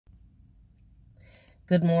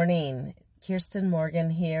Good morning. Kirsten Morgan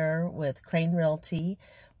here with Crane Realty.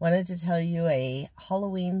 Wanted to tell you a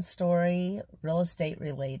Halloween story, real estate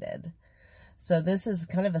related. So this is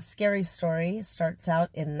kind of a scary story. It starts out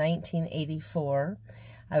in 1984.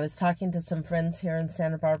 I was talking to some friends here in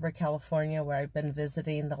Santa Barbara, California, where I've been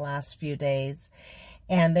visiting the last few days.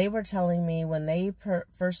 And they were telling me when they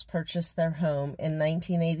first purchased their home in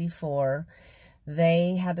 1984,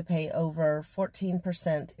 they had to pay over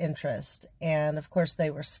 14% interest. And of course, they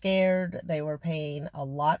were scared. They were paying a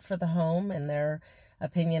lot for the home. In their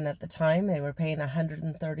opinion at the time, they were paying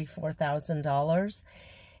 $134,000.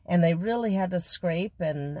 And they really had to scrape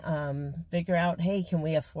and figure out, hey, can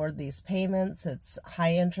we afford these payments? It's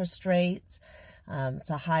high interest rates. It's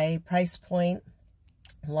a high price point.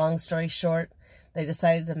 Long story short, they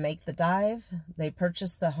decided to make the dive. They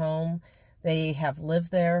purchased the home. They have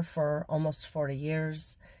lived there for almost 40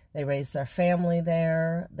 years. They raised their family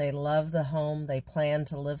there. They love the home. They plan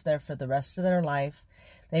to live there for the rest of their life.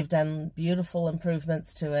 They've done beautiful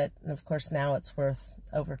improvements to it. And of course, now it's worth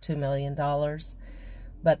over $2 million.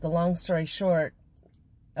 But the long story short,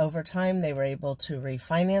 over time, they were able to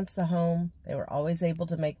refinance the home. They were always able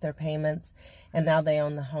to make their payments. And now they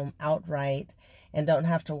own the home outright and don't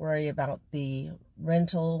have to worry about the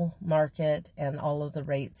rental market and all of the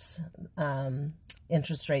rates,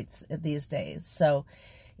 interest rates these days. So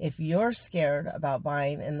if you're scared about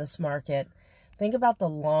buying in this market, think about the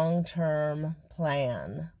long-term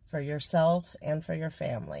plan for yourself and for your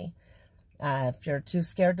family. If you're too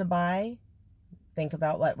scared to buy, think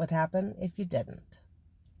about what would happen if you didn't.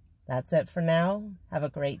 That's it for now. Have a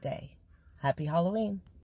great day. Happy Halloween.